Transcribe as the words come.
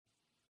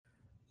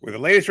With the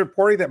latest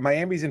reporting that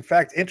Miami's in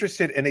fact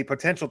interested in a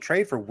potential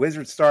trade for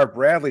Wizards star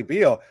Bradley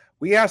Beal,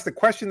 we asked the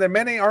question that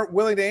many aren't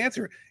willing to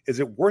answer. Is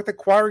it worth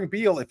acquiring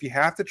Beal if you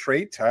have to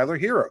trade Tyler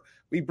Herro?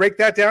 We break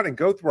that down and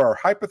go through our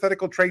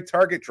hypothetical trade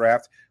target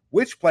draft.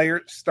 Which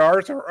player,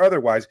 stars or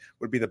otherwise,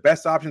 would be the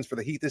best options for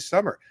the Heat this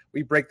summer?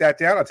 We break that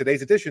down on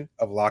today's edition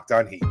of Locked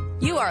On Heat.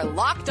 You are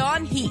Locked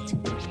On Heat,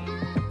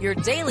 your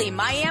daily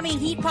Miami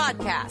Heat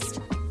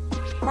podcast.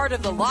 Part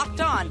of the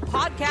Locked On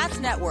Podcast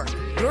Network,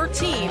 your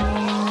team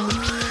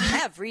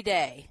every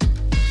day.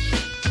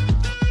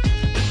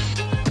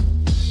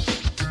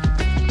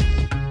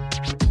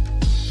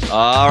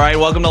 All right,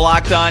 welcome to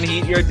Locked On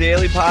Heat, your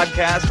daily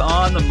podcast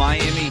on the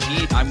Miami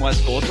Heat. I'm Wes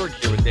Goldberg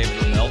here with David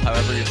Ramil.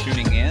 However you're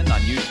tuning in on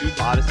YouTube,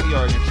 Odyssey,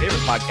 or your favorite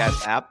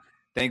podcast app,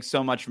 thanks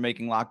so much for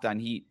making Locked On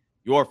Heat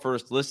your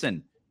first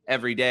listen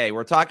every day.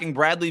 We're talking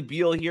Bradley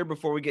Beal here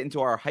before we get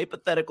into our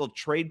hypothetical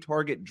trade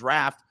target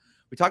draft.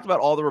 We talked about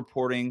all the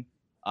reporting,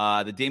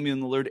 the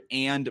Damian Lillard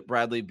and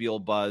Bradley Beal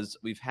buzz.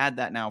 We've had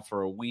that now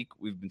for a week.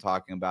 We've been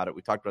talking about it.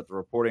 We talked about the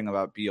reporting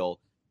about Beal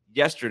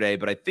yesterday,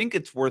 but I think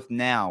it's worth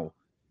now,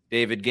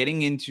 David,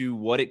 getting into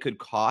what it could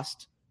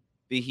cost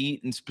the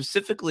Heat and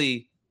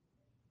specifically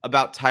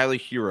about Tyler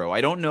Herro.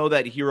 I don't know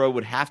that Herro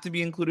would have to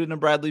be included in a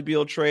Bradley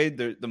Beal trade.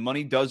 The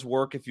money does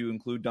work if you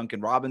include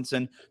Duncan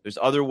Robinson. There's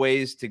other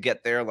ways to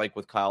get there, like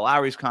with Kyle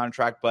Lowry's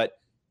contract. But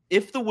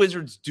if the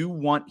Wizards do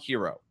want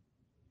Herro,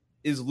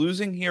 is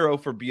losing Herro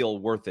for Beal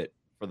worth it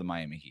for the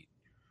Miami Heat?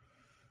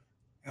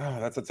 Oh,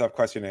 that's a tough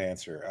question to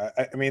answer.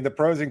 I mean, the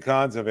pros and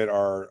cons of it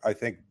are, I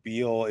think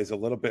Beal is a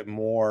little bit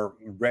more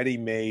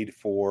ready-made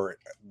for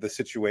the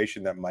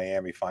situation that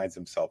Miami finds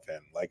himself in.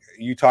 Like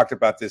you talked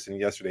about this in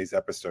yesterday's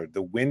episode,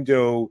 the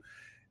window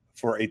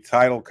for a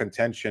title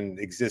contention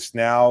exists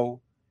now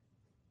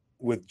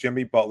with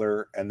Jimmy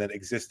Butler and then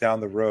exists down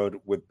the road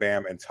with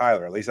Bam and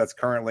Tyler. At least that's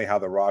currently how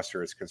the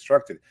roster is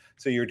constructed.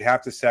 So you'd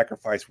have to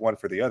sacrifice one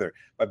for the other.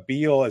 But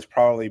Beal is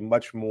probably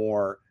much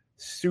more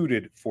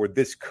suited for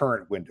this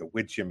current window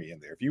with Jimmy in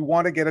there. If you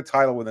want to get a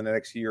title within the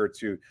next year or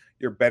two,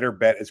 your better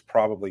bet is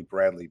probably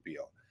Bradley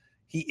Beal.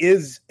 He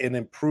is an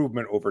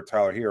improvement over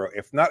Tyler Herro.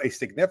 If not a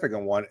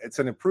significant one, it's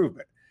an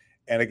improvement.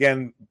 And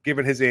again,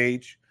 given his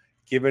age,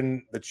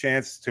 given the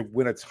chance to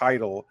win a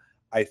title,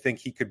 I think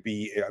he could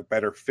be a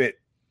better fit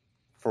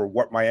for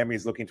what Miami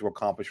is looking to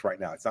accomplish right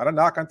now. It's not a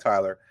knock on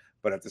Tyler,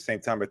 but at the same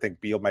time, I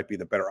think Beal might be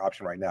the better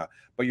option right now.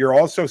 But you're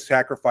also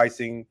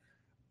sacrificing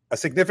a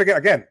significant,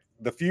 again,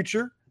 the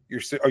future.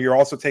 You're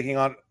also taking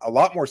on a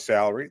lot more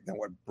salary than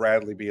what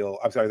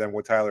than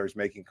what Tyler is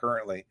making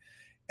currently.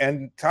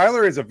 And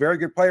Tyler is a very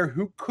good player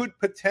who could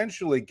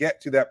potentially get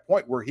to that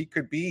point where he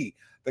could be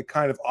the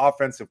kind of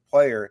offensive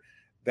player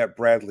that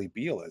Bradley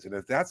Beal is. And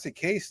if that's the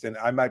case, then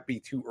it might be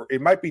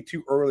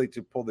too early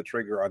to pull the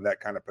trigger on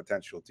that kind of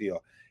potential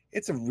deal.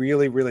 It's a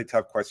really, really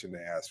tough question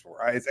to ask for.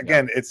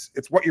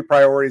 It's what your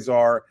priorities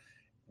are,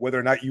 whether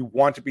or not you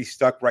want to be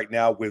stuck right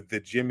now with the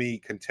Jimmy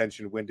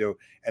contention window,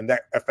 and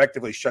that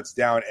effectively shuts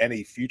down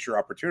any future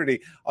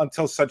opportunity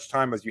until such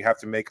time as you have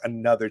to make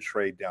another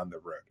trade down the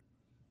road.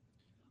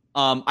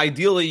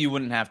 Ideally, you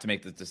wouldn't have to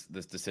make this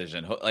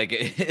decision. Like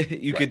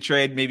you could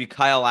trade maybe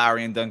Kyle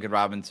Lowry and Duncan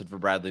Robinson for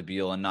Bradley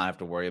Beal and not have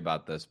to worry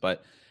about this.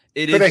 But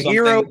could a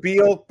Herro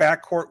Beal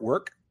backcourt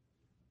work?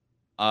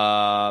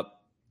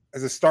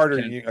 As a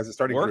starting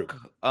group?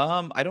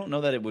 I don't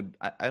know that it would.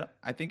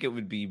 I think it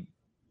would be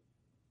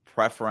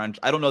preferential.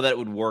 I don't know that it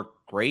would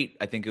work great.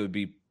 I think it would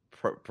be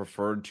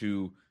preferred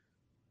to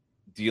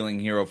dealing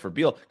Herro for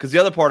Beal, because the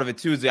other part of it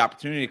too is the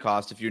opportunity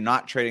cost. If you're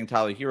not trading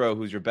Tyler Herro,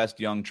 who's your best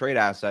young trade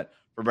asset,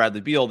 for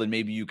Bradley Beal, then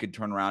maybe you could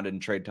turn around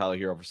and trade Tyler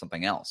Herro for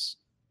something else.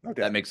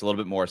 Okay. That makes a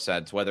little bit more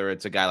sense, whether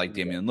it's a guy like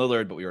Damian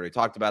Lillard, but we already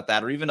talked about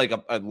that, or even like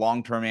a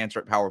long-term answer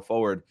at power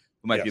forward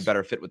who might be a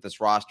better fit with this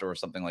roster or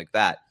something like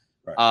that.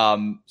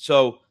 Right.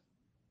 So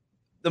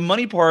the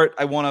money part,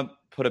 I want to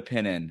put a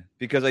pin in,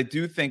 because I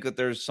do think that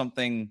there's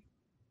something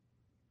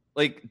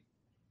like,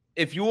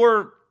 if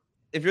you're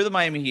the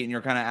Miami Heat and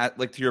you're kind of at,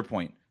 like, to your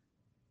point,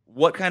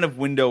 what kind of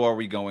window are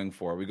we going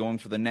for? Are we going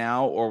for the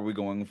now, or are we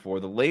going for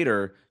the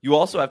later? You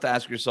also have to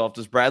ask yourself,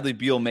 does Bradley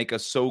Beal make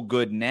us so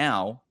good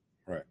now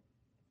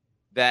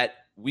that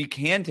we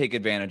can take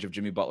advantage of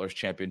Jimmy Butler's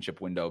championship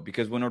window?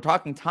 Because when we're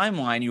talking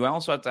timeline, you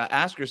also have to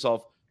ask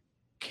yourself,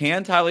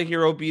 can Tyler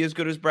Herro be as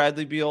good as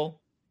Bradley Beal?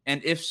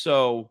 And if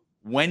so,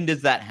 when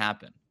does that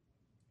happen?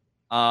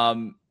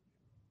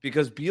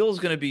 Because Beal is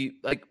going to be,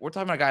 like, we're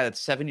talking about a guy that's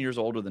 7 years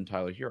older than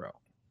Tyler Herro,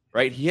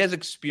 right? He has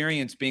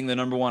experience being the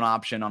number one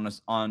option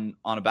on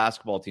a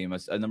basketball team,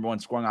 a number one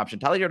scoring option.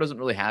 Tyler Herro doesn't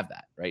really have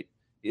that, right?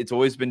 It's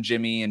always been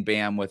Jimmy and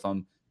Bam with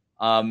him.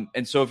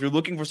 And so if you're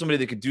looking for somebody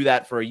that could do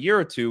that for a year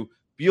or two,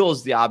 Beal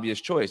is the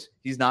obvious choice.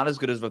 He's not as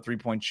good as a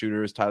three-point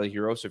shooter as Tyler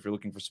Herro, so if you're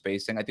looking for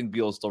spacing, I think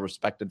Beal is still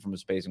respected from a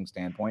spacing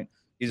standpoint.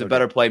 He's a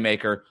better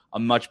playmaker, a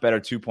much better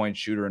two-point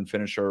shooter and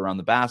finisher around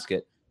the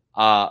basket.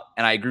 And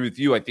I agree with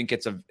you. I think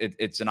it's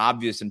an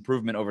obvious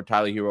improvement over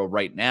Tyler Herro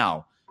right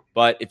now.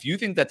 But if you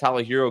think that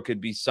Tyler Herro could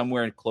be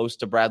somewhere close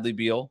to Bradley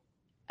Beal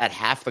at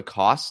half the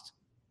cost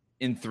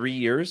in 3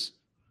 years,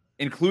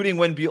 including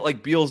when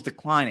Beal's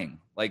declining,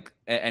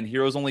 and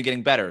Herro's only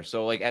getting better.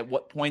 So at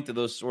what point do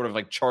those sort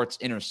of charts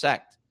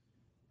intersect?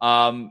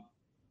 That's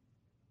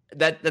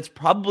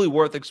probably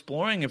worth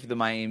exploring if the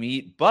Miami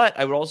Heat. But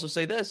I would also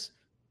say this.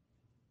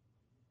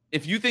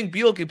 If you think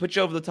Beal can put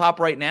you over the top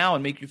right now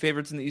and make you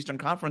favorites in the Eastern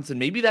Conference, then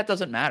maybe that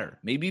doesn't matter.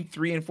 Maybe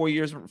 3 and 4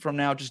 years from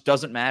now just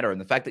doesn't matter.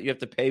 And the fact that you have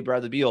to pay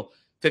Bradley Beal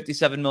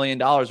 $57 million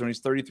when he's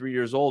 33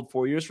 years old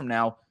 4 years from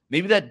now,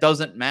 maybe that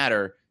doesn't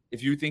matter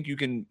if you think you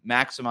can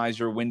maximize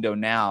your window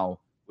now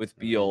with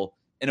Beal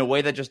in a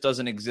way that just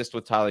doesn't exist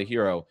with Tyler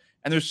Herro.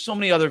 And there's so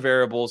many other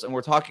variables, and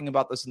we're talking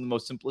about this in the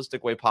most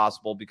simplistic way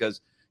possible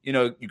because,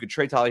 you could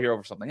trade Tyler Herro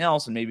for something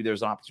else, and maybe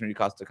there's an opportunity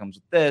cost that comes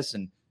with this,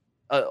 and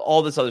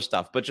all this other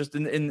stuff. But just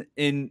in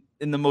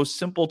the most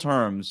simple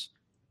terms,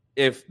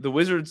 if the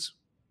Wizards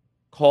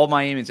call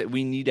Miami and say,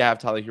 we need to have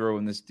Tyler Herro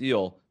in this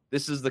deal,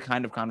 this is the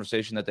kind of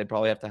conversation that they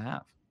probably have to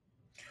have.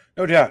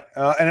 No doubt.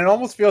 And it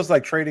almost feels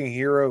like trading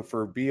Herro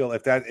for Beal,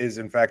 if that is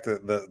in fact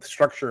the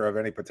structure of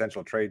any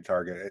potential trade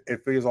target,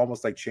 it feels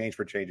almost like change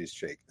for change's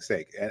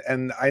sake.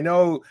 And I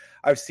know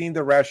I've seen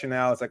the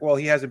rationale. It's like, well,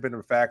 he hasn't been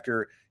a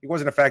factor. He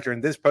wasn't a factor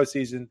in this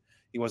postseason.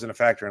 He wasn't a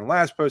factor in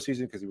last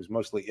postseason because he was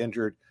mostly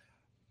injured.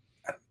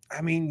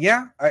 I mean,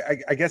 yeah,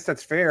 I guess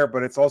that's fair,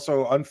 but it's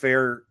also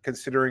unfair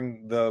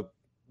considering the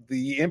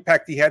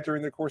impact he had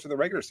during the course of the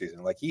regular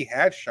season. Like, he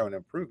had shown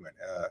improvement.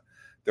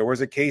 There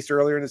was a case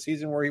earlier in the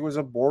season where he was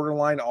a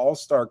borderline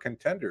all-star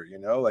contender.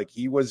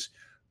 He was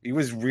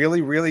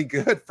really, really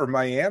good for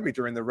Miami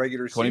during the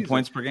regular season. 20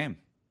 points per game.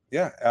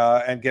 Yeah,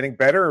 and getting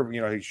better.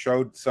 He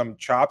showed some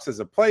chops as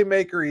a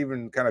playmaker,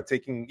 even kind of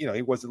taking,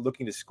 he wasn't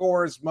looking to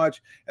score as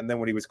much. And then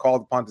when he was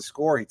called upon to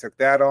score, he took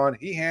that on.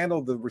 He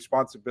handled the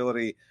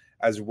responsibility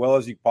as well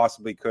as he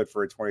possibly could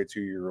for a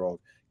 22-year-old,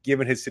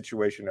 given his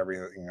situation and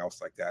everything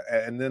else like that.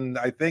 And then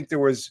I think there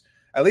was,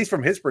 at least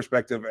from his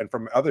perspective and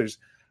from others,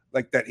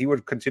 like that he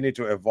would continue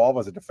to evolve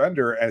as a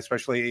defender, and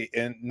especially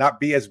in not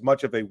be as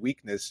much of a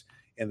weakness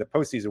in the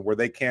postseason where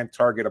they can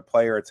target a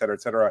player, et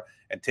cetera,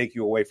 and take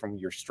you away from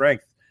your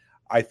strength.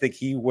 I think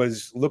he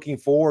was looking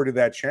forward to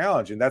that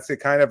challenge. And that's the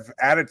kind of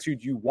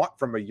attitude you want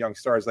from a young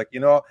star. It's like,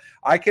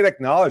 I can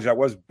acknowledge I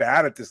was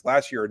bad at this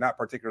last year, or not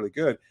particularly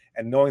good.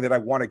 And knowing that I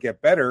want to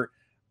get better,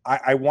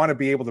 I want to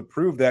be able to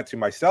prove that to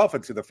myself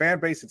and to the fan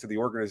base and to the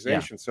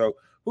organization. Yeah. So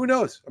who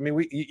knows? I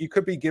mean, you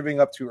could be giving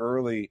up too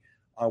early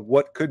on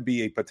what could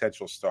be a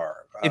potential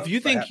star. If you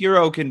think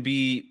Herro can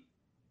be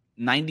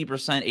 90%,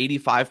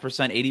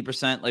 85%,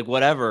 80%, like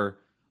whatever,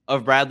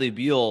 of Bradley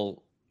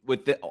Beal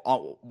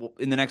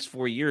in the next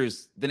 4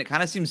 years, then it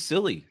kind of seems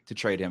silly to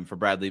trade him for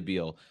Bradley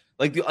Beal.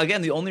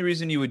 The only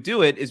reason you would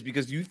do it is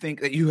because you think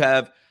that you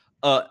have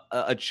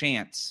a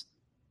chance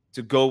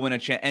to go win a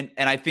chance.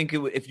 And I think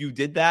if you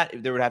did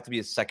that, there would have to be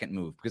a second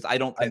move, because I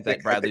don't think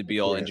that Bradley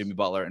Beal and Jimmy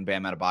Butler and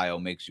Bam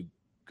Adebayo makes you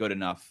good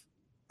enough.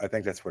 I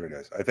think that's what it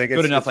is. I think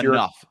it's good enough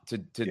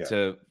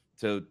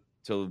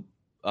to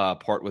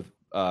part with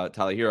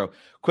Tyler Herro.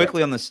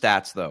 Quickly on the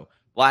stats, though.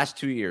 Last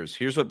 2 years,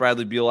 here's what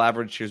Bradley Beal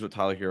averaged. Here's what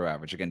Tyler Herro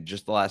averaged. Again,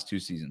 just the last two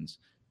seasons.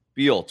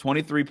 Beal,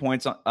 23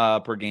 points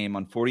per game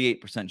on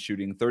 48%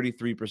 shooting,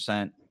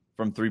 33%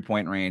 from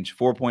three-point range,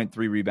 4.3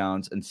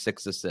 rebounds, and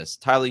 6 assists.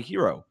 Tyler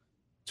Herro,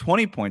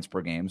 20 points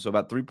per game, so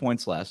about 3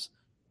 points less,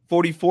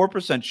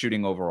 44%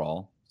 shooting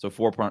overall, so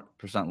 4%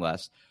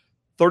 less,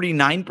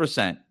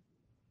 39%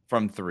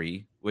 from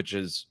three, which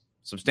is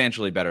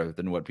substantially better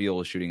than what Beal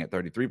was shooting at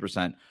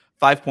 33%,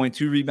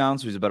 5.2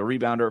 rebounds, so he's about a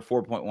rebounder,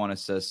 4.1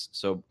 assists,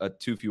 so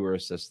 2 fewer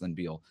assists than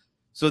Beal.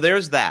 So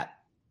there's that.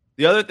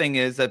 The other thing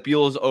is that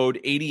Beal is owed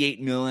 $88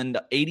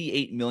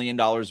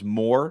 million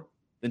more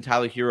than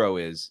Tyler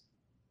Herro is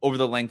over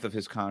the length of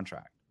his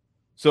contract.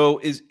 So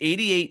is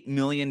 $88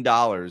 million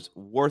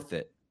worth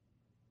it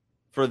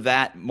for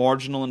that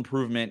marginal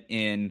improvement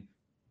in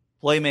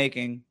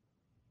playmaking,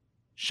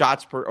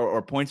 shots per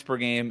or points per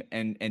game,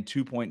 and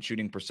 2-point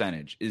shooting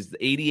percentage? Is the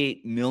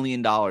 $88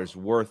 million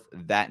worth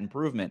that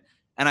improvement?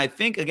 And I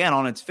think, again,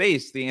 on its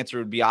face, the answer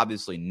would be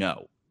obviously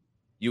no.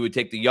 You would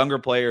take the younger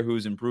player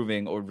who's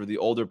improving over the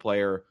older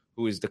player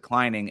who is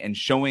declining and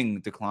showing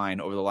decline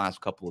over the last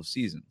couple of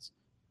seasons.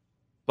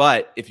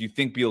 But if you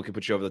think Beal can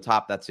put you over the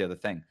top, that's the other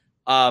thing.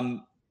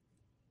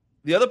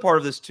 The other part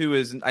of this, too,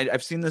 is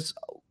I've seen this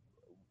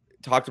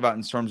talked about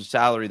in terms of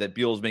salary, that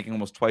Beal is making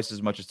almost twice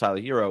as much as Tyler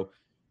Herro.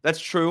 That's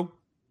true.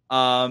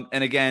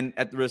 And again,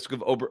 at the risk of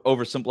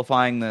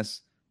oversimplifying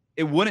this,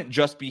 it wouldn't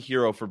just be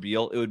Herro for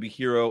Beal. It would be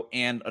Herro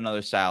and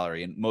another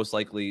salary, and most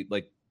likely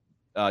like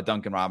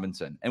Duncan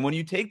Robinson. And when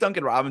you take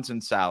Duncan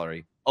Robinson's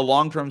salary, a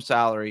long-term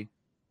salary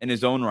in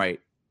his own right,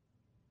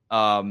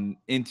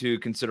 into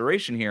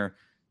consideration here,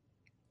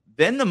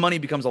 then the money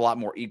becomes a lot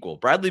more equal.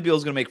 Bradley Beal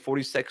is going to make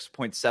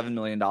 $46.7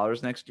 million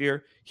next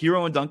year.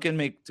 Herro and Duncan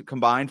make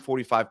combined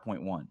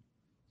 $45.1.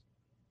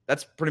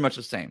 That's pretty much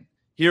the same.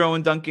 Herro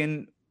and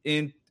Duncan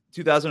in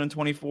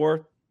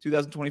 2024,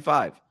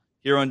 2025.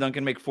 Herro and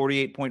Duncan make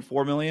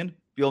 $48.4 million.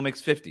 Beal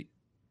makes $50.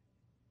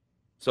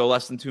 So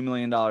less than $2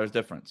 million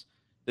difference.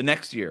 The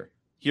next year,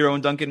 Herro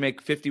and Duncan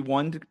make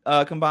 51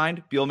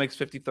 combined. Beal makes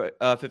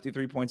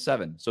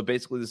 53.7. So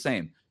basically the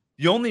same.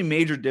 The only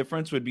major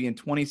difference would be in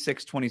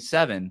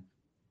 26-27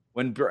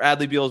 when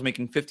Bradley Beal is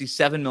making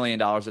 $57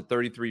 million at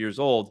 33 years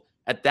old.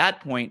 At that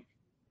point,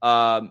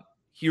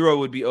 Herro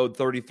would be owed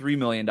 $33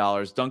 million.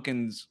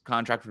 Duncan's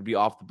contract would be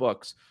off the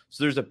books.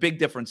 So there's a big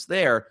difference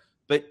there.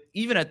 But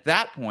even at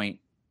that point,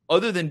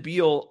 other than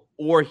Beal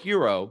or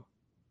Herro,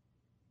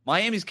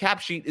 Miami's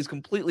cap sheet is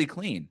completely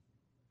clean,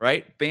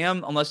 right?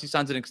 Bam, unless he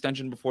signs an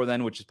extension before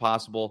then, which is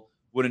possible,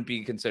 wouldn't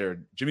be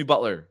considered. Jimmy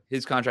Butler,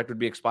 his contract would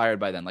be expired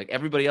by then. Like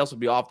everybody else would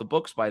be off the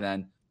books by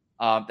then.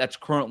 That's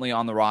currently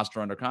on the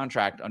roster under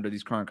contract, under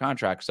these current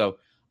contracts. So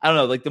I don't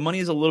know. Like the money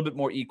is a little bit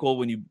more equal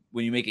when you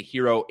make a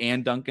Herro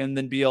and Duncan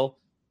than Beal.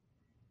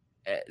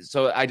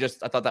 So I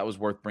thought that was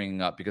worth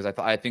bringing up because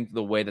I think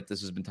the way that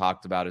this has been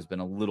talked about has been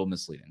a little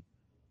misleading.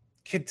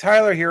 Could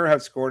Tyler Herro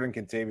have scored in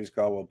Contavious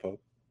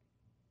Caldwell-Pope?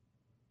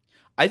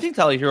 I think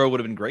Tyler Herro would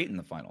have been great in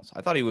the finals.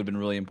 I thought he would have been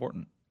really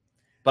important.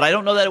 But I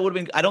don't know that it would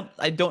have been. I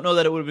don't know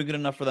that it would have been good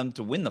enough for them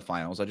to win the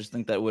finals. I just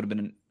think that it would have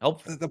been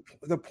helpful.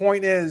 The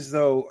point is,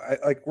 though,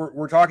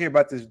 we're talking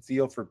about this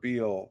deal for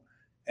Beal,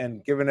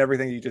 and given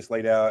everything you just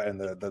laid out and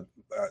the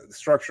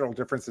structural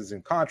differences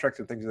in contracts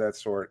and things of that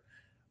sort,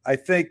 I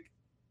think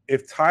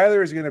if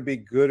Tyler is going to be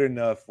good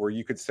enough where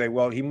you could say,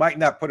 well, he might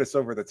not put us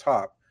over the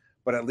top,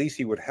 but at least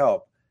he would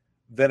help,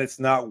 then it's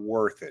not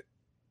worth it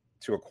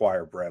to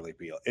acquire Bradley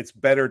Beal. It's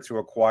better to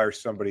acquire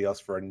somebody else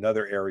for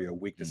another area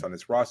of weakness on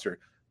this roster,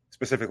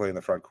 specifically in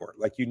the front court.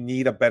 Like you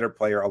need a better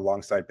player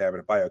alongside Bam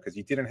Adebayo because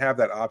you didn't have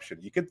that option.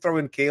 You could throw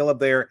in Caleb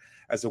there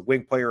as a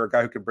wing player, a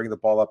guy who can bring the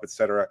ball up,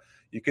 etc.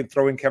 You can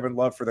throw in Kevin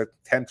Love for the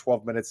 10,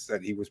 12 minutes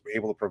that he was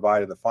able to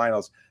provide in the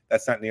finals.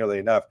 That's not nearly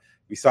enough.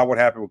 We saw what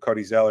happened with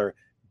Cody Zeller.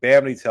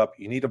 Bam needs help.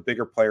 You need a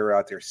bigger player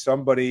out there,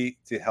 somebody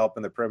to help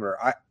in the perimeter.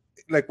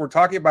 We're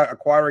talking about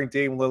acquiring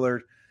Dame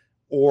Lillard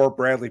or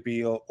Bradley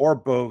Beal or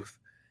both.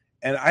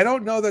 And I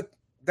don't know that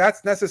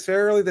that's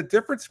necessarily the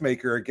difference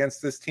maker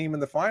against this team in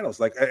the finals.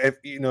 Like, if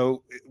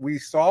we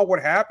saw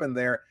what happened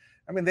there.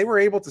 I mean, they were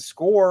able to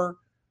score.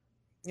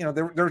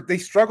 They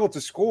struggled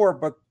to score,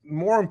 but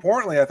more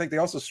importantly, I think they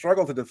also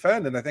struggled to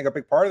defend. And I think a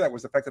big part of that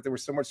was the fact that they were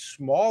so much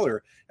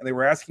smaller, and they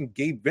were asking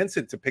Gabe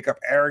Vincent to pick up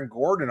Aaron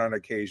Gordon on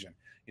occasion.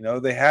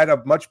 They had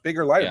a much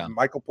bigger lineup. Yeah.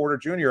 Michael Porter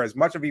Jr., as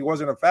much of he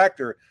wasn't a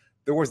factor,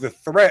 there was the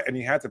threat, and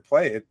you had to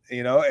play it.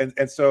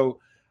 And so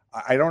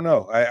I don't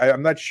know.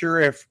 I'm not sure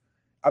if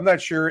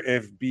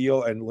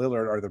Beal and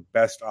Lillard are the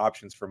best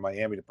options for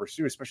Miami to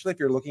pursue, especially if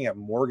you're looking at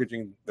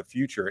mortgaging the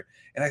future.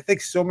 And I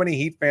think so many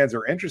Heat fans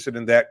are interested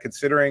in that,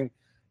 considering,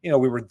 we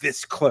were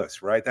this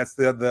close, right? That's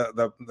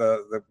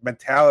the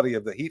mentality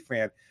of the Heat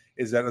fan,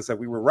 is that it's like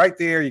we were right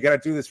there. You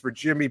got to do this for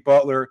Jimmy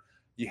Butler.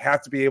 You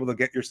have to be able to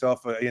get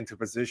yourself into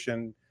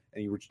position,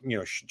 and you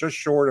were, just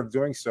short of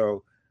doing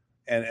so.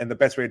 And the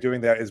best way of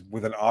doing that is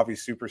with an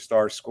obvious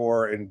superstar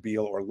scorer in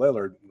Beal or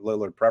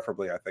Lillard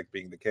preferably, I think,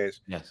 being the case.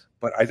 Yes.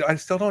 But I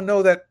still don't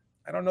know that.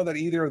 I don't know that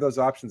either of those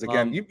options.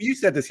 Again, you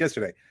said this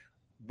yesterday.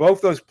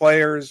 Both those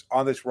players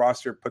on this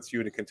roster puts you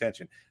into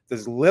contention.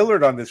 Does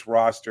Lillard on this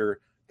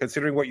roster,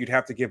 considering what you'd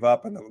have to give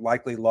up and the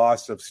likely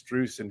loss of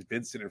Strus and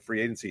Vincent in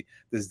free agency,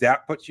 does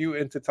that put you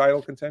into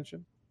title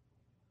contention?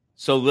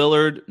 So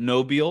Lillard,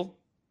 no Beal?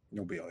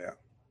 No Beal, yeah.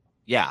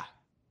 Yeah.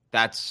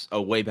 That's a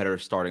way better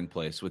starting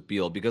place with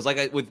Beal, because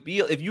with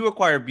Beal, if you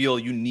acquire Beal,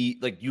 you need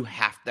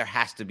there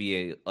has to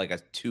be a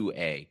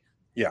 2A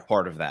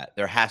part of that.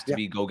 There has to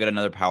be go get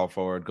another power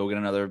forward, go get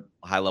another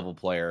high level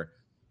player.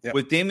 Yep.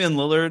 With Damian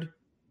Lillard,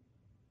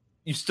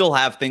 you still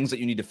have things that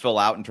you need to fill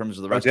out in terms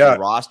of the rest of the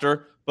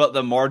roster, but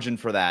the margin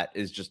for that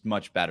is just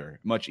much better,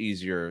 much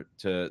easier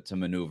to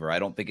maneuver. I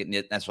don't think it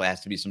necessarily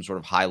has to be some sort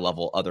of high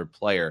level other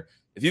player.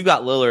 If you've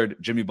got Lillard,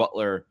 Jimmy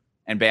Butler,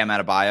 and Bam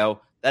Adebayo,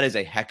 that is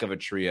a heck of a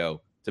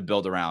trio to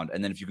build around.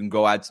 And then if you can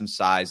go add some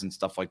size and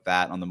stuff like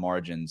that on the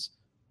margins,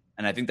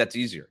 and I think that's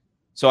easier.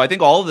 So I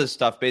think all of this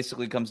stuff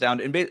basically comes down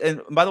to,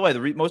 and by the way,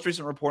 the most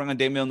recent reporting on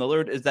Damian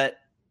Lillard is that,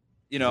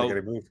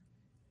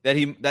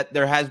 that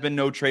there has been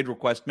no trade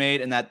request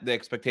made, and that the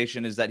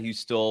expectation is that he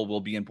still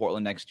will be in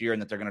Portland next year,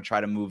 and that they're going to try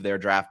to move their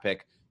draft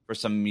pick for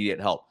some immediate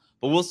help.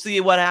 But we'll see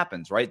what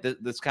happens, right?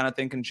 This kind of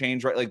thing can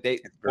change, right? Like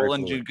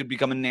Portland could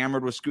become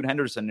enamored with Scoot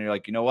Henderson, and you're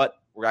like, you know what?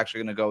 We're actually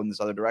going to go in this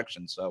other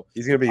direction. So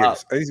he's going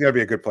to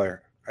be a good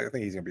player. I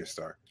think he's going to be a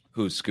star.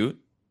 Who's Scoot?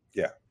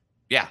 Yeah.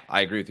 Yeah,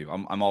 I agree with you.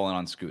 I'm all in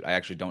on Scoot. I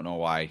actually don't know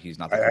why he's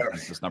not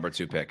this number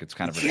 2 pick. It's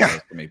kind of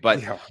ridiculous to me.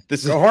 But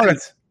this is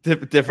Hornets.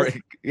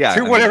 Different. Yeah.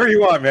 Do whatever you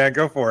want, man.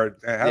 Go for it.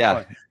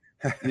 Have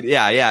fun.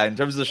 Yeah. In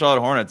terms of the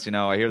Charlotte Hornets,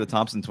 I hear the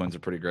Thompson twins are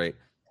pretty great.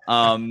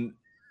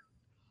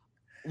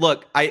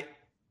 Look,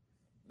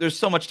 there's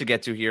so much to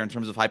get to here in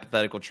terms of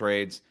hypothetical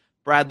trades.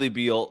 Bradley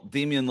Beal,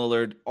 Damian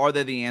Lillard, are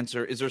they the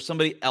answer? Is there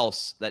somebody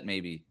else that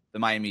maybe the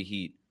Miami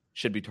Heat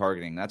should be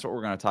targeting? That's what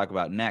we're going to talk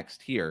about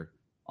next here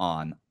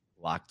on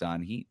Locked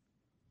On Heat.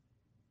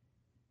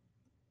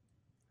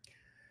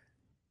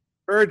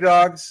 Bird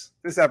Dogs.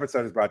 This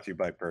episode is brought to you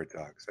by Bird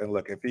Dogs. And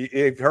look, if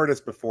you've heard us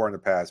before in the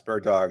past,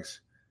 Bird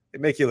Dogs, They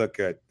make you look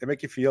good. They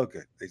make you feel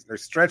good. Their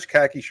stretch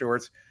khaki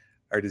shorts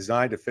are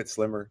designed to fit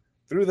slimmer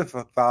through the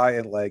thigh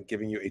and leg,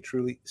 giving you a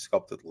truly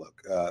sculpted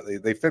look.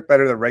 They fit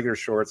better than regular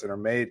shorts and are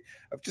made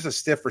of just a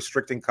stiff,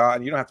 restricting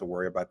cotton. You don't have to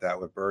worry about that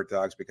with Bird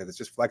Dogs because it's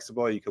just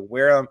flexible. You can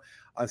wear them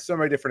on so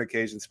many different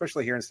occasions,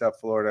 especially here in South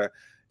Florida.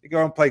 You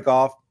go and play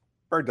golf,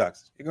 Bird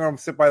Dogs. You go and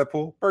sit by the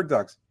pool, Bird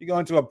Dogs. You go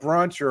into a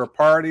brunch or a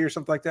party or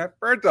something like that,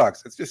 Bird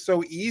Dogs. It's just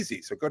so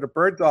easy. So go to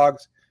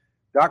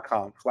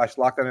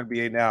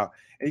birddogs.com/LockedOnNBA now,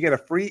 and you get a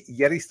free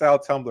Yeti-style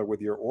tumbler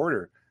with your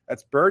order.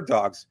 That's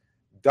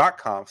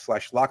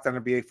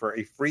birddogs.com/LockedOnNBA for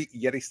a free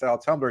Yeti-style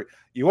tumbler.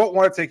 You won't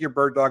want to take your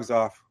Bird Dogs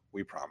off.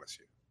 We promise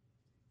you.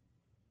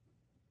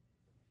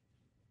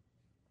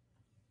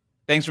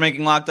 Thanks for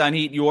making Locked On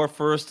Heat your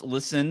first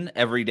listen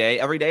every day.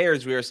 Every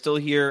dayers, we are still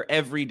here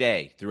every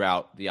day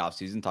throughout the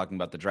offseason talking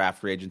about the draft,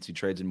 free agency,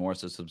 trades, and more.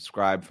 So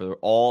subscribe for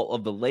all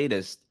of the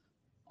latest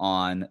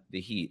on the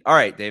Heat. All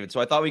right, David. So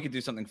I thought we could do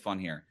something fun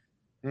here.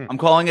 I'm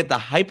calling it the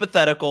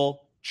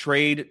hypothetical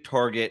trade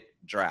target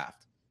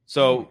draft.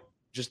 So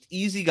just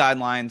easy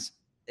guidelines.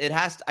 It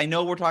has to, I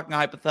know we're talking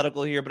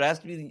hypothetical here, but it has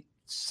to be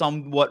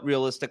somewhat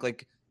realistic.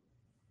 Like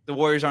the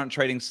Warriors aren't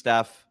trading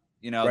Steph.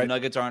 The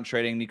Nuggets aren't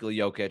trading Nikola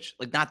Jokic.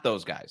 Like not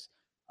those guys.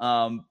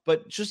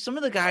 But just some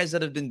of the guys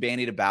that have been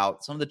bandied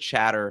about, some of the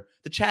chatter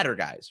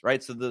guys,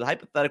 right? So the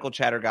hypothetical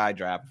chatter guy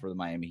draft for the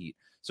Miami Heat.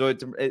 So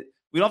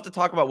we don't have to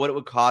talk about what it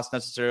would cost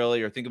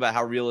necessarily or think about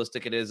how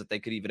realistic it is that they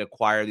could even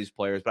acquire these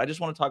players. But I just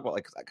want to talk about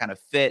like that kind of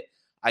fit,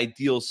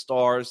 ideal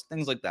stars,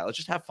 things like that. Let's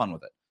just have fun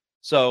with it.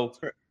 So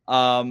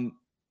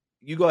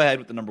you go ahead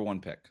with the number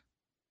one pick.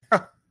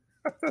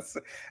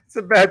 It's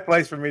a bad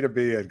place for me to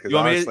be in. You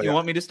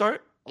want me to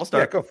start? I'll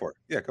start. Yeah, go for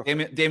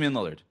it. Damian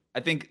Lillard.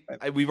 I think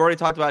we've already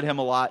talked about him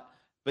a lot,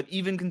 but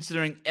even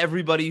considering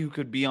everybody who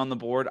could be on the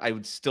board, I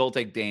would still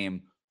take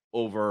Dame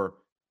over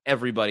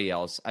everybody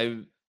else.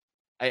 I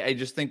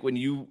just think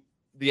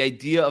the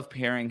idea of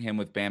pairing him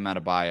with Bam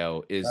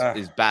Adebayo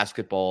is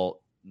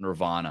basketball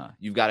nirvana.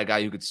 You've got a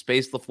guy who could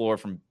space the floor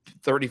from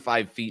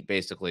 35 feet,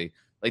 basically.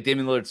 Like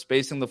Damian Lillard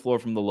spacing the floor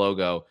from the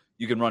logo.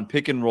 You can run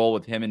pick and roll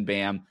with him and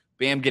Bam.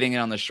 Bam getting it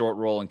on the short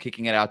roll and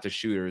kicking it out to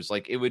shooters.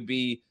 Like it would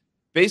be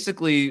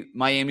basically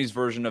Miami's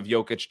version of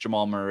Jokic,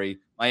 Jamal Murray,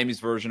 Miami's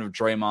version of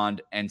Draymond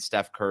and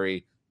Steph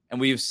Curry. And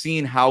we have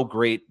seen how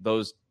great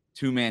those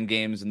two-man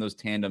games and those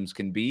tandems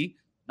can be,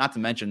 not to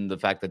mention the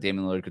fact that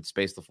Damian Lillard could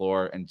space the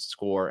floor and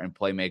score and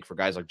play make for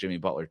guys like Jimmy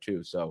Butler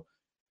too. So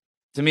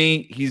to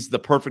me, he's the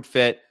perfect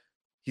fit.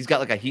 He's got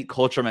like a Heat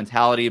culture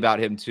mentality about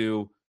him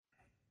too.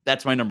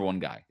 That's my number one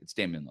guy. It's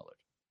Damian Lillard.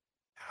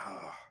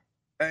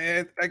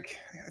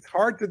 It's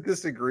hard to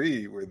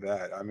disagree with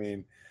that. I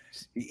mean,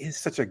 he is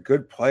such a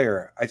good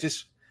player. I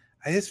just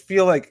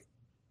feel like,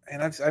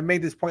 and I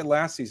made this point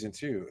last season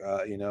too.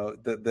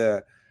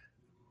 The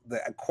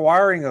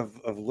acquiring of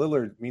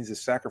Lillard means the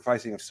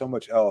sacrificing of so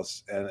much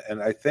else,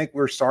 and I think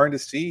we're starting to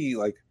see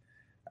like,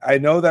 I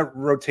know that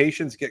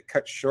rotations get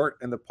cut short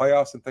in the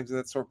playoffs and things of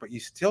that sort, but you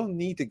still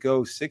need to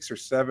go 6 or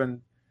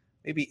 7,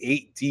 maybe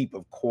 8 deep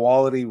of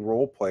quality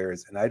role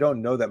players, and I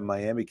don't know that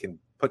Miami can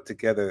put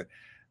together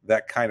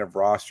that kind of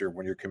roster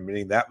when you're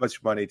committing that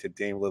much money to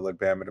Dame Lillard,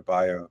 Bam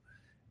Adebayo,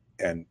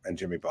 and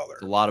Jimmy Butler.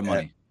 It's a lot of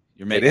money. And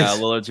you're making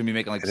Lillard's gonna be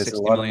making like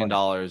 $60 million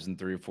in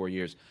 3 or 4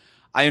 years.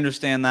 I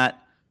understand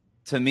that.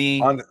 To me,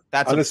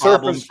 that's a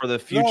problem for the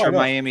future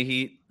Miami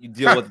Heat. You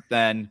deal with it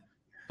then.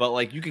 But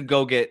like you can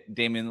go get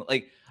Damian.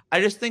 Like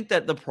I just think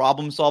that the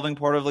problem solving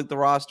part of like the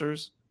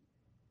rosters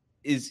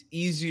is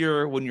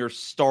easier when you're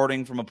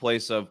starting from a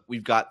place of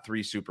we've got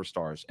 3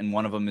 superstars and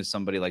one of them is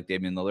somebody like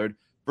Damian Lillard.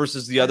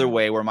 Versus the other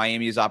way where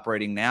Miami is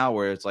operating now,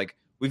 where it's like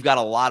we've got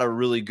a lot of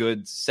really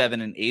good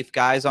 7th and 8th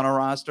guys on our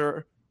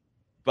roster,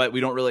 but we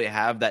don't really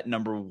have that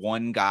number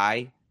one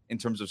guy in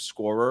terms of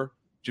scorer.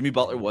 Jimmy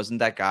Butler wasn't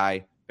that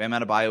guy. Bam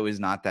Adebayo is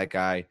not that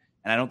guy,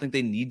 and I don't think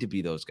they need to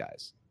be those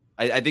guys.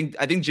 I think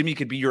Jimmy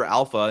could be your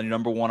alpha and your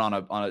number one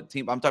on a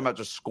team. I'm talking about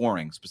just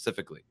scoring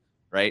specifically,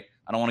 right?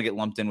 I don't want to get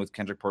lumped in with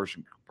Kendrick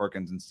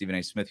Perkins and Stephen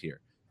A. Smith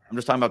here. I'm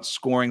just talking about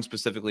scoring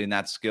specifically in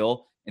that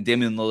skill. And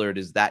Damian Lillard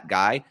is that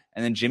guy.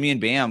 And then Jimmy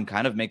and Bam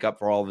kind of make up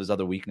for all of his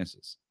other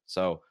weaknesses.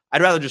 So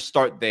I'd rather just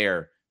start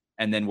there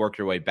and then work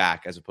your way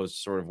back as opposed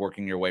to sort of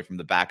working your way from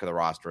the back of the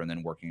roster and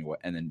then working your way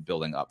and then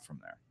building up from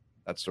there.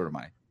 That's sort of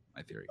my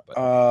theory. But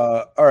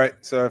all right.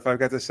 So if I've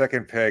got the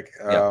second pick,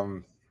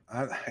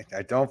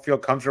 I don't feel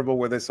comfortable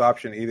with this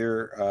option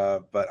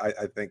either. But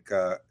I think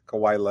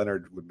Kawhi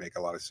Leonard would make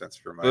a lot of sense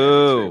for my.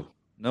 Ooh,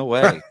 no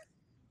way.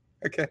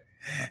 Okay.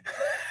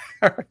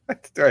 All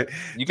right.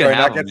 You can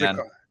have him, man.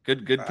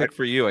 Good pick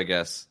for you, I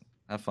guess.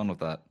 Have fun with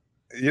that.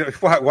 You know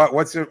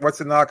what's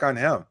the knock on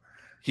him?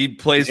 He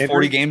plays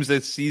 40 games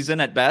this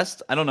season at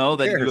best. I don't know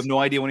that you have no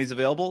idea when he's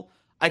available.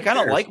 I kind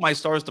of like my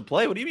stars to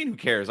play. What do you mean? Who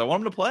cares? I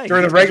want him to play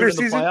during the regular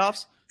season.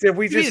 Playoffs. Did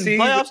we just see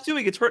playoffs too?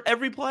 He gets hurt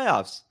every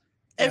playoffs.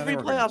 Every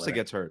playoffs he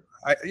gets hurt.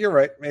 You're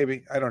right.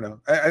 Maybe I don't know.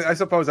 I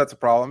suppose that's a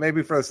problem.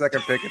 Maybe for the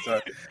second pick, it's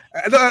a.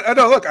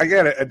 No, look, I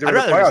get it. During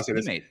the playoffs,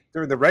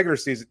 during the regular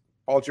season,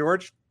 Paul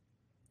George.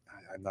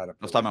 I'm not. I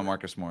was talking about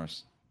Marcus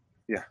Morris.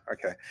 Yeah,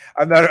 okay.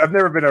 I've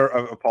never been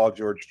a Paul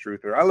George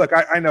truther.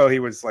 I know he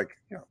was like,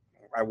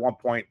 at one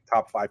point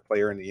top 5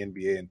 player in the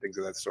NBA and things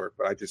of that sort,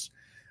 but I just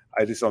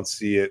don't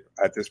see it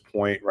at this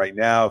point right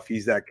now. If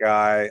he's that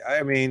guy,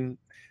 I mean,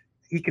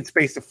 he can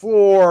space the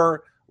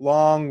floor,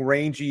 long,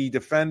 rangy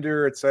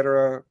defender,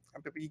 etc.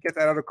 You get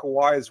that out of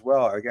Kawhi as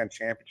well. Again,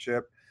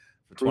 championship,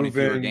 for 20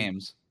 fewer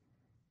games.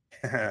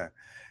 Yeah,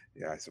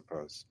 I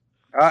suppose.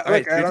 All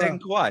right, so you're taking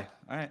Kawhi.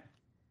 All right,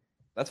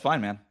 that's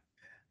fine, man.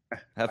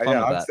 Have fun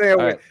with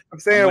that. I'm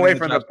staying away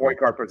from the point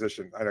guard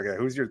position. Okay,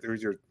 who's your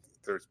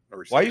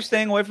Why are you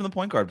staying away from the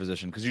point guard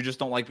position? Because you just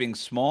don't like being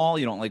small.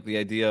 You don't like the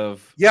idea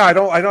of. Yeah, I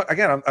don't.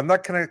 Again, I'm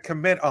not going to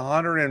commit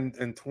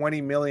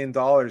 $120 million to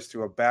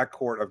a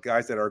backcourt of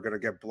guys that are going to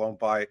get blown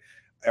by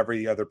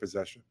every other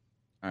possession.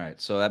 All right,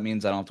 so that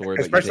means I don't have to worry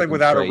especially about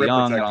without a rim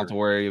Young. protector. I don't have to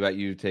worry about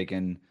you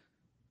taking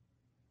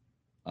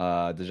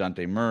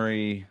DeJounte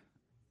Murray.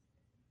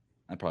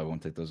 I probably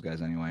won't take those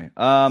guys anyway.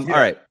 All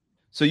right.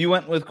 So you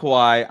went with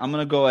Kawhi. I'm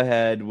gonna go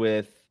ahead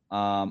with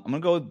Brandon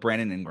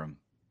Ingram.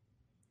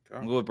 I'm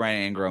gonna go with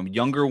Brandon Ingram,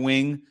 younger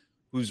wing,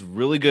 who's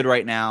really good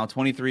right now.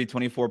 23,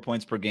 24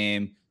 points per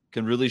game,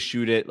 can really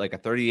shoot it, like a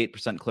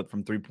 38% clip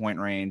from 3-point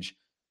range.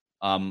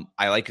 I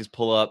like his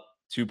pull-up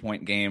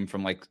 2-point game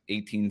from like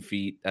 18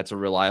 feet. That's a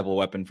reliable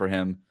weapon for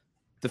him.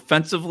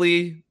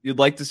 Defensively, you'd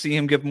like to see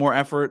him give more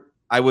effort.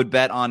 I would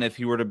bet on, if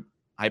he were to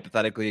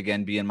hypothetically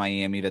again be in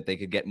Miami, that they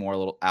could get more a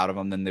little out of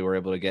him than they were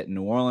able to get in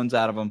New Orleans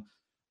out of him.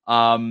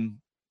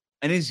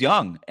 And he's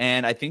young,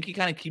 and I think he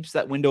kind of keeps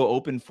that window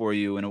open for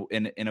you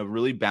in a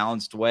really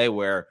balanced way,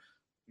 where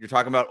you're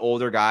talking about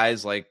older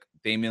guys like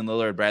Damian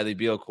Lillard, Bradley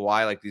Beal,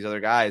 Kawhi, like these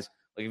other guys.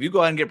 Like if you go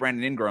ahead and get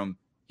Brandon Ingram,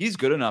 he's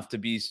good enough to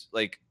be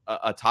like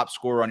a top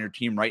scorer on your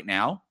team right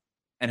now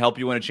and help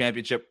you win a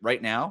championship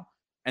right now,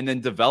 and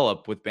then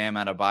develop with Bam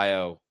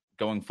Adebayo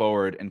going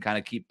forward and kind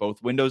of keep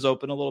both windows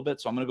open a little bit.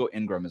 So I'm going to go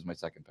Ingram as my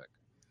second pick.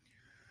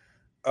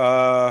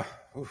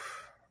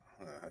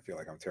 I feel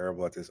like I'm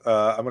terrible at this.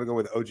 I'm going to go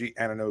with OG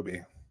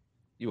Anunoby.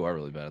 You are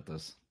really bad at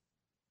this.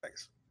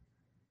 Thanks.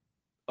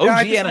 OG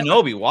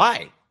Anunoby,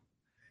 why?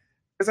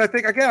 Because I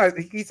think, again,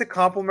 he's a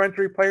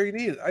complimentary player you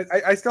need.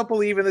 I still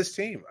believe in this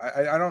team.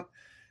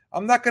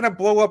 I'm not going to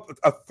blow up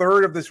a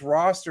third of this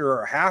roster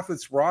or half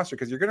this roster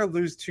because you're going to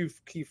lose 2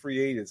 key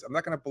free agents. I'm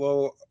not going to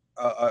blow.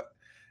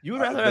 You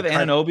would rather have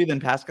Anunoby than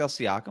Pascal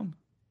Siakam?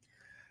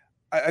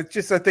 I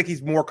think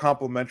he's more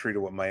complimentary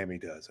to what Miami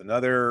does.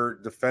 Another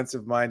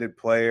defensive-minded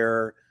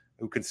player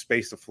who can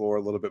space the floor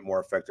a little bit more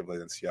effectively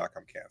than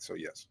Siakam can. So,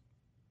 yes.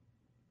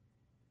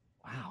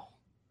 Wow.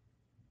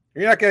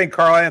 You're not getting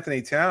Karl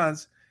Anthony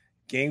Towns,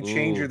 game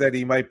changer that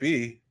he might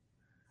be.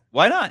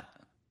 Why not?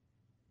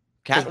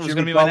 Cat was going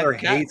to be my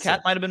next.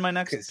 Cat might have been my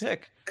next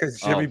pick. Because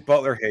Jimmy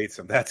Butler hates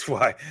him. That's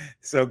why.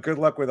 So good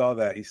luck with all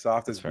that. He's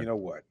soft as you know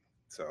what.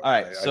 So all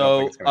right.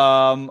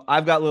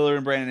 I've got Lillard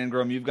and Brandon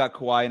Ingram. You've got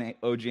Kawhi and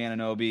OG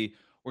Anunoby.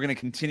 We're going to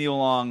continue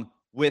along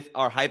with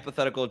our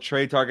hypothetical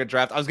trade target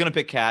draft. I was going to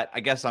pick Cat. I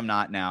guess I'm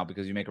not now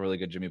because you make a really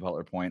good Jimmy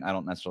Butler point. I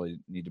don't necessarily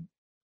need to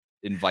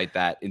invite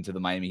that into the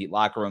Miami Heat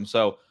locker room.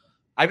 So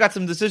I've got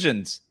some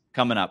decisions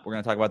coming up. We're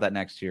going to talk about that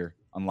next year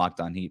on Locked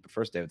On Heat. But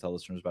first, David, tell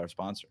listeners about our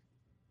sponsor.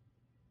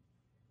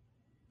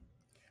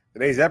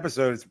 Today's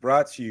episode is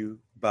brought to you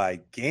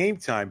by Game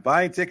Time.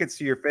 Buying tickets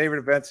to your favorite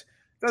events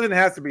doesn't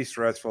have to be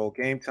stressful.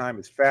 Game Time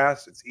is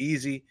fast. It's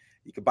easy.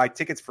 You can buy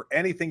tickets for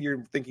anything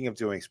you're thinking of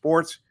doing.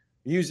 Sports,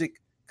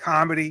 music,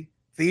 comedy,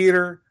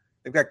 theater.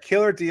 They've got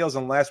killer deals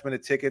on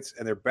last-minute tickets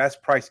and their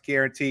best price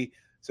guarantee.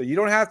 So you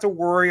don't have to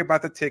worry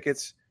about the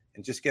tickets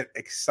and just get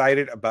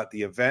excited about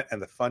the event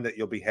and the fun that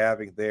you'll be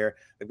having there.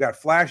 They've got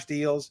flash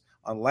deals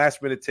on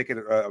last-minute ticket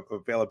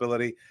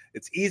availability.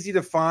 It's easy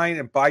to find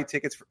and buy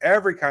tickets for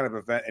every kind of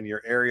event in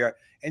your area,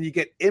 and you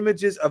get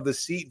images of the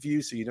seat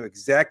view so you know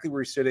exactly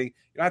where you're sitting.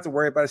 You don't have to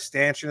worry about a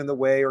stanchion in the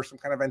way or some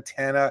kind of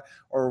antenna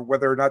or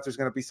whether or not there's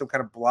going to be some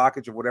kind of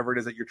blockage of whatever it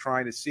is that you're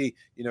trying to see.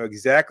 You know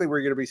exactly where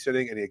you're going to be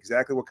sitting and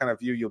exactly what kind of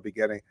view you'll be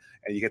getting,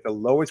 and you get the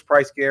lowest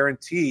price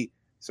guarantee.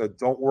 So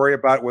don't worry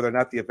about whether or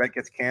not the event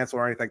gets canceled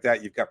or anything like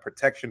that. You've got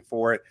protection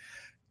for it.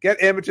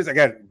 Get images,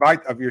 again,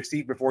 of your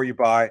seat before you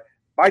buy.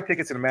 Buy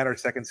tickets in a matter of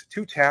seconds,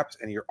 2 taps,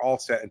 and you're all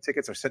set. And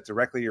tickets are sent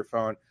directly to your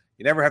phone.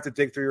 You never have to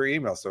dig through your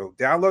email. So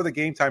download the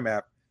Game Time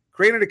app,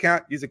 create an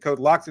account, use the code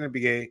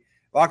LOCKEDONNBA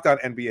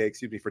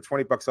for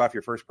 $20 off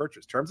your first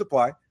purchase. Terms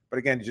apply. But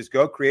again, you just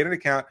go create an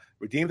account,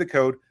 redeem the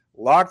code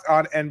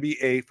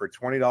LOCKEDONNBA for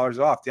 $20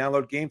 off.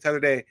 Download Game Time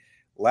today.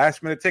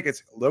 Last minute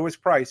tickets,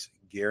 lowest price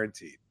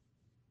guaranteed.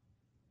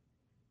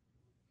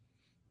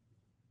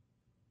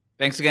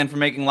 Thanks again for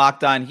making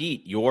Locked On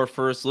Heat your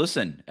first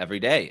listen every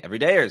day. Every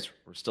dayers,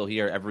 we're still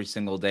here every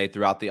single day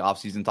throughout the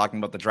offseason talking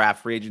about the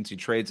draft, free agency,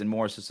 trades, and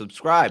more. So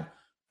subscribe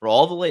for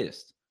all the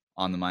latest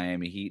on the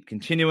Miami Heat.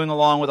 Continuing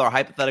along with our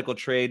hypothetical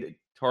trade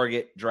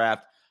target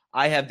draft,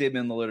 I have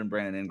Damian Lillard and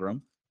Brandon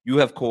Ingram. You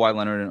have Kawhi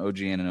Leonard and OG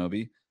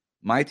Anunoby.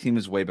 My team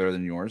is way better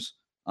than yours.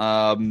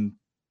 I don't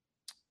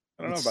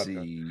know about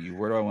that.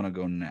 Where do I want to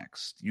go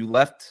next? You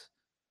left.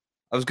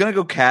 I was going to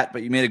go Cat,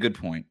 but you made a good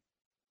point.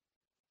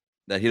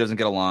 that he doesn't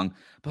get along.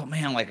 But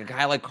man, like a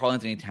guy like Karl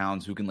Anthony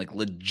Towns who can like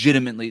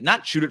legitimately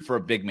not shoot it for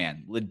a big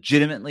man,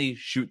 legitimately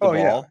shoot the ball.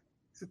 Yeah.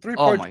 It's a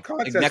 3-point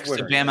contest next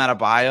winner. to Bam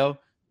Adebayo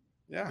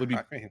would be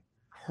I mean,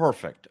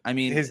 perfect. I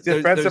mean, his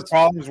defensive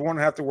problems won't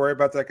have to worry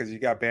about that because you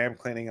got Bam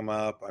cleaning him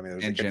up. I mean,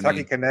 there's a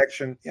Kentucky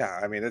connection. Yeah,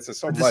 I mean, it's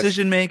so much.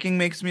 Decision making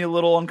makes me a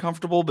little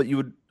uncomfortable, but you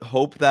would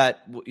hope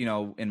that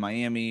in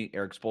Miami,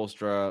 Eric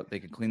Spoelstra, they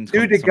could clean.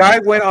 Dude, the guy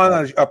went on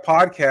a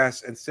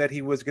podcast and said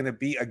he was going to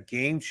be a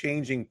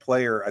game-changing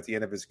player at the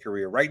end of his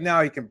career. Right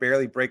now, he can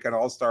barely break an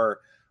All-Star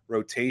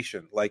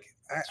rotation. Like,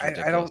 I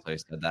don't. I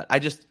said that.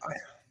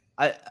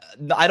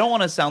 I don't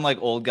want to sound like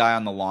old guy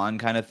on the lawn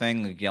kind of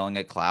thing, like yelling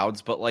at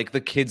clouds, but like the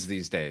kids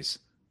these days,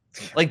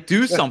 like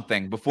do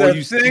something before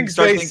you start thinking.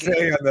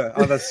 Say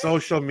on the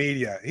social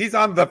media. He's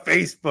on the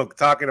Facebook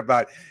talking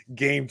about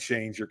game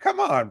changer.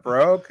 Come on,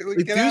 bro.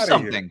 Do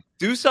something.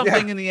 Do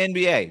something in the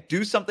NBA.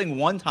 Do something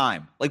one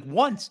time, like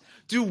once.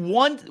 Do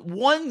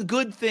one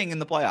good thing in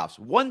the playoffs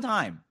one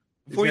time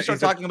before you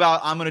start talking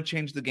about I'm going to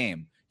change the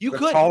game. You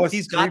could.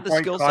 He's got the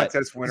skill set.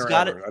 He's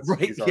got it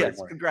right.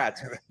 Yes,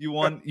 congrats. You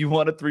won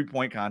a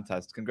 3-point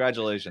contest.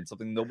 Congratulations.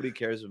 Something nobody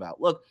cares about.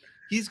 Look,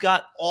 he's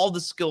got all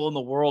the skill in the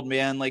world,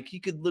 man. Like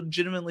he could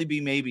legitimately be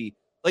maybe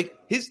like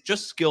his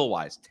just skill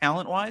wise,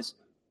 talent wise,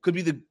 could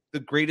be the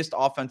greatest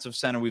offensive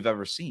center we've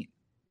ever seen.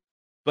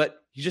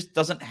 But he just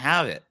doesn't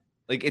have it.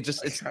 Like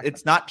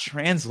it's not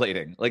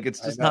translating. Like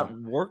it's just not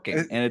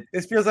working.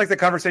 It feels like the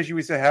conversation we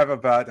used to have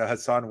about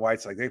Hassan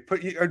White's. Like they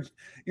put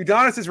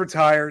Udonis is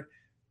retired.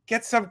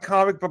 Get some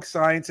comic book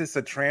scientist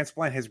to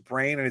transplant his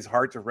brain and his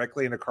heart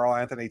directly into Karl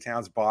Anthony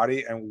Towns'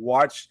 body and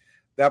watch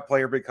that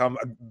player become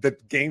the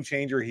game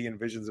changer he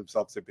envisions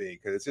himself to be.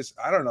 Because it's just,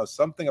 I don't know,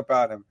 something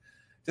about him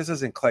just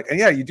doesn't click. And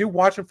yeah, you do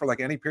watch him for like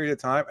any period of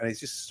time, and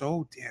he's just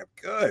so damn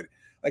good.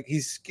 Like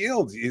he's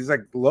skilled. He's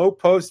like low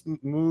post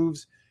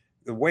moves,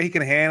 the way he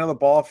can handle the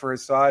ball for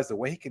his size, the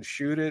way he can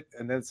shoot it,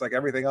 and then it's like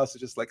everything else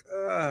is just like,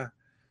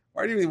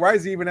 why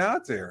is he even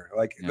out there?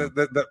 Like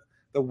the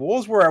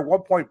Wolves were at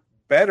one point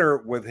better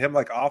with him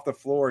like off the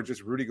floor,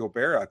 just Rudy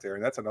Gobert out there,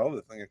 and that's another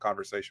thing, a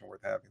conversation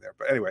worth having there.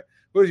 But anyway,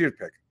 who's your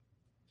pick?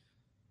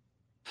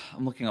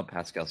 I'm looking up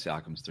Pascal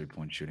Siakam's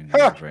 3-point shooting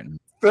numbers right now.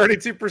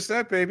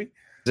 32%, baby.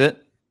 Is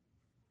it?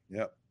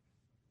 Yep.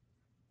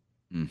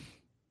 All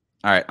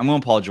right, I'm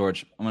going Paul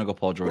George. I'm going to go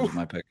Paul George with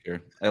my pick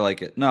here. I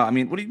like it. No, I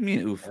mean, what do you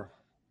mean, oof?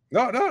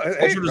 No.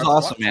 Paul George is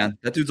awesome, man.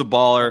 That dude's a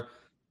baller.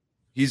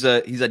 He's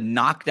a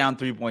knockdown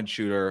 3-point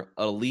shooter,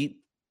 elite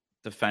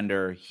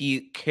defender.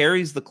 He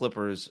carries the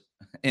Clippers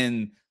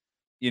in,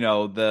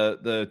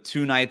 the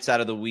 2 nights out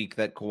of the week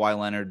that Kawhi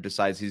Leonard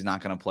decides he's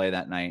not going to play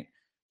that night.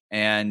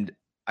 And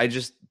I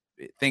just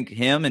think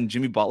him and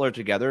Jimmy Butler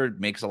together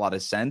makes a lot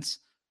of sense.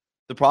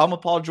 The problem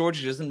with Paul George,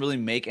 he doesn't really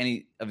make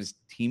any of his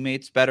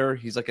teammates better.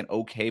 He's like an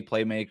okay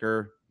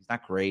playmaker. He's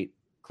not great.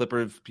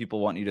 Clippers people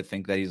want you to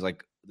think that he's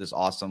like this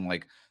awesome,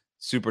 like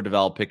super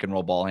developed pick and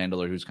roll ball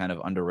handler who's kind of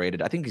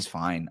underrated. I think he's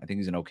fine. I think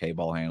he's an okay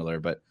ball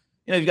handler, but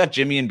you've got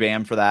Jimmy and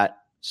Bam for that.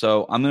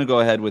 So I'm going to go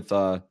ahead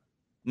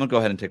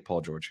and take Paul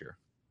George here.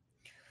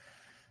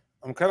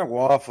 I'm kind of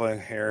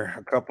waffling here.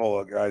 A couple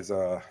of guys,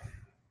 I'm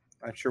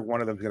sure one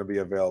of them is going to be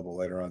available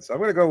later on. So I'm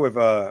going to go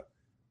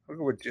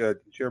with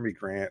Jeremy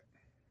Grant.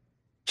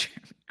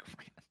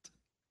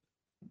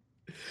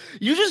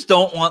 You just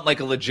don't want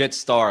like a legit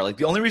star. Like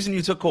the only reason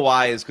you took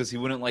Kawhi is because he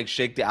wouldn't like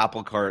shake the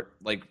apple cart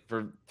like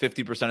for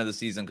 50% of the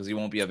season because he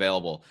won't be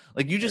available.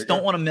 Like you just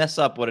don't want to mess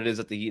up what it is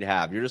that the Heat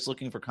have. You're just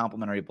looking for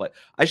complimentary play.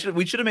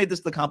 We should have made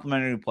this the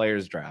complimentary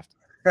players draft.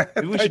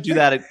 Maybe we should do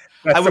that.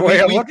 That's the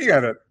way I'm looking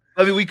at it.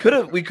 I mean, we could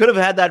have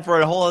had that for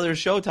a whole other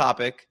show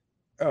topic.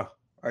 Oh,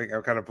 I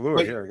kind of blew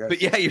it here, guys.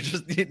 But yeah, you're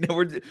just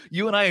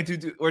you and I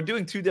we're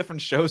doing 2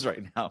 different shows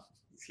right now.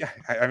 Yeah,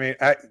 I mean,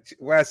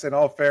 Wes, in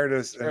all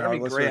fairness, and our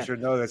listeners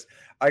should know this,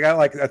 I got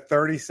like a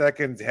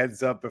 30-second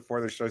heads up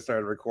before the show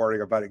started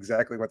recording about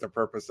exactly what the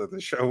purpose of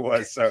the show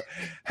was. So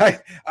I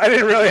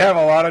didn't really have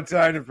a lot of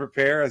time to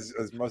prepare as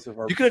most of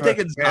our. You could have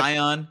taken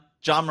Zion.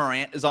 John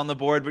Morant is on the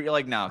board, but you're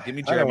like, no, give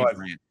me Jeremy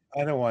Grant.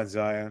 I don't want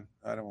Zion.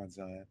 Like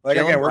Jaylen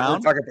again, we're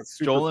Brown? talking about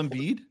Joel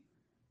Embiid.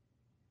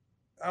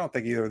 I don't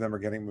think either of them are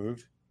getting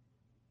moved.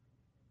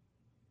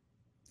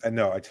 And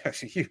no,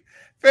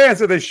 fans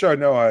of this show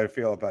know how I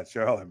feel about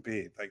Joel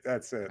Embiid. Like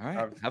that's it. All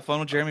right, have fun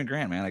with Jeremy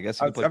Grant, man. I guess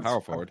he can play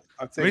power forward.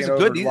 I'm taking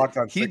over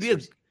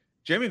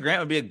Jeremy Grant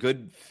would be a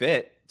good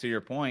fit. To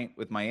your point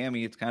with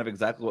Miami, it's kind of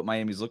exactly what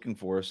Miami's looking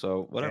for.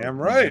 So whatever.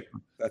 Damn right.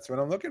 That's what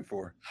I'm looking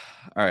for.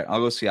 All right, I'll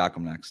go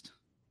Siakam next.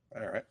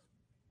 All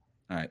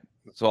right.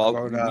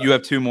 So you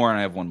have 2 more, and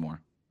I have 1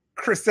 more.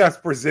 Kristaps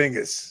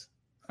Porzingis.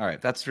 All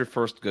right, that's your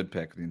first good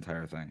pick. The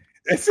entire thing.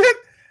 Is it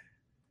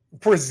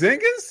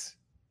Porzingis?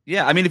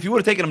 Yeah, I mean, if you would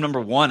have taken him number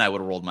 1, I would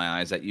have rolled my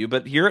eyes at you.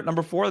 But here at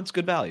number 4, that's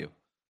good value.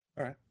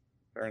 All right,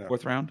 fair enough.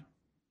 4th round.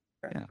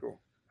 Okay, yeah, cool.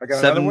 I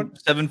got another one.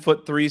 7'3",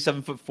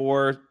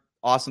 7'4",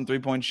 awesome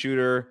 3-point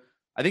shooter.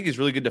 I think he's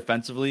really good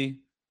defensively.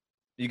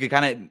 You could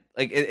kind of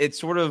like it's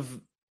sort of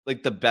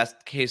like the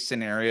best case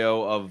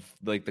scenario of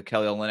like the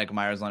Kelly Olynyk,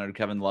 Myers Leonard,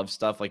 Kevin Love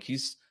stuff. Like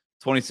he's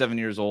 27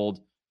 years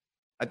old.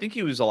 I think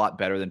he was a lot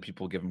better than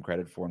people give him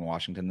credit for in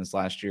Washington this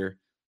last year.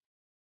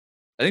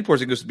 I think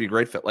Porzingis would be a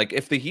great fit. Like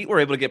if the Heat were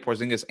able to get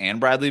Porzingis and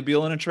Bradley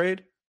Beal in a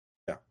trade,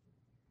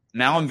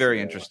 now I'm very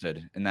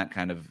interested in that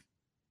kind of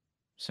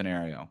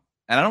scenario.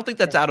 And I don't think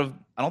that's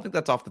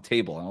off the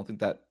table. I don't think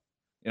that,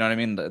 you know what I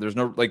mean? There's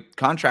no, like,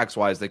 contracts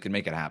wise, they can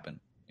make it happen.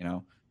 You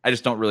know, I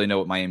just don't really know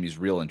what Miami's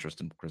real interest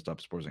in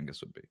Kristaps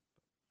Porzingis would be.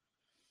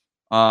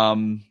 I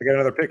got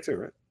another pick too,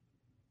 right?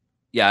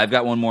 Yeah, I've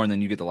got one more, and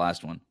then you get the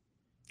last one.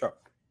 Oh.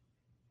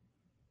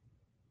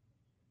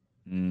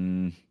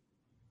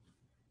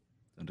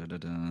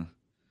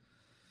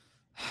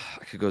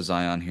 I could go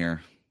Zion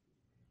here.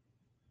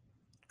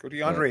 Go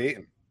DeAndre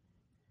Ayton.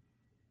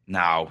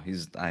 No,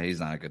 he's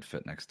not a good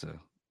fit next to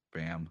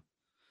Bam.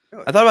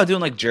 Really? I thought about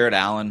doing like Jared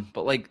Allen,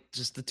 but like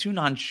just the two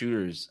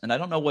non-shooters, and I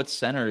don't know what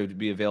center would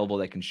be available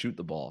that can shoot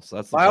the ball. So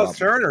that's the Miles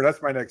Turner.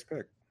 That's my next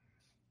pick.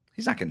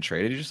 He's not getting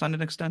traded. He just signed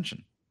an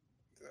extension.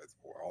 That's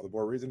all the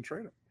more reason to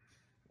trade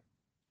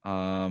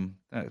him.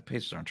 The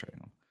Pacers aren't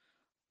trading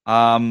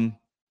him.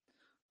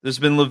 There's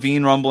been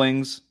Levine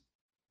rumblings.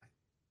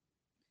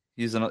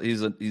 He's a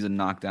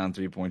knockdown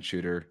 3-point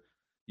shooter.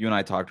 You and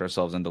I talked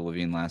ourselves into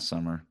Levine last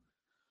summer.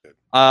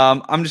 I'm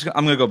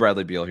gonna go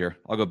Bradley Beal here.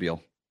 I'll go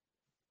Beal.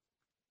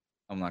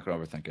 I'm not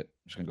gonna overthink it.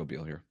 I'm just gonna go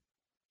Beal here.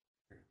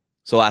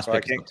 So last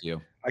pick is up to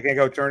you. I can't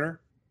go Turner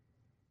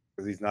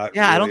because he's not.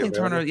 Yeah, really I don't think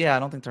available. Turner. Yeah, I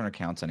don't think Turner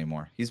counts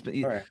anymore.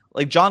 Right.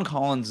 Like John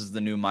Collins is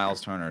the new Miles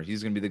Turner.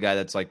 He's gonna be the guy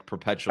that's like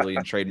perpetually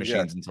in trade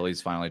machines until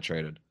he's finally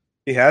traded.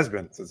 He has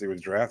been since he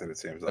was drafted. It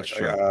seems like. That's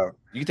true.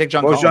 You can take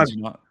John Collins.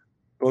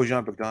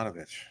 Bojan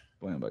Bogdanovic.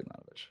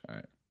 All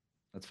right,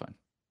 that's fine.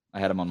 I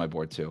had him on my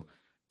board too.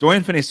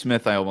 Dorian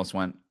Finney-Smith, I almost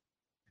went.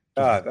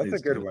 That's a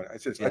good one.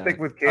 It's just I think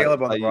with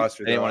Caleb on the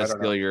roster, I didn't want to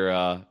steal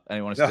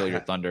your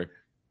thunder.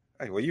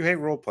 Hey, well, you hate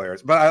role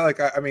players, but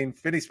I mean,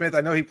 Finney-Smith.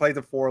 I know he played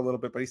the 4 a little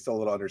bit, but he's still a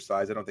little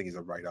undersized. I don't think he's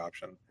the right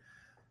option.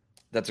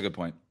 That's a good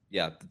point.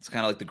 Yeah, it's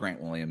kind of like the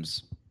Grant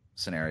Williams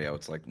scenario.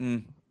 It's like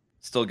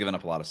still giving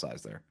up a lot of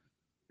size there.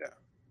 Yeah.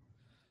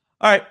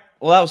 All right.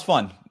 Well, that was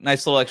fun.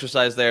 Nice little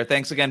exercise there.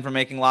 Thanks again for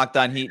making Locked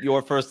On Heat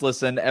your first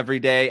listen every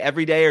day.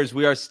 Everydayers,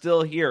 we are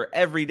still here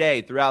every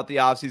day throughout the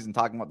offseason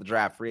talking about the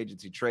draft, free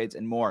agency, trades,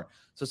 and more.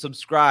 So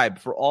subscribe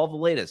for all the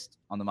latest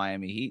on the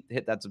Miami Heat.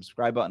 Hit that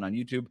subscribe button on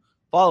YouTube.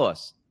 Follow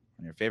us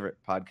on your favorite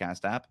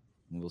podcast app,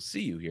 and we'll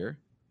see you here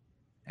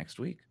next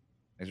week.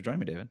 Thanks for joining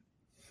me, David.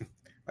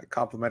 My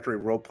complimentary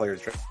role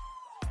players draft.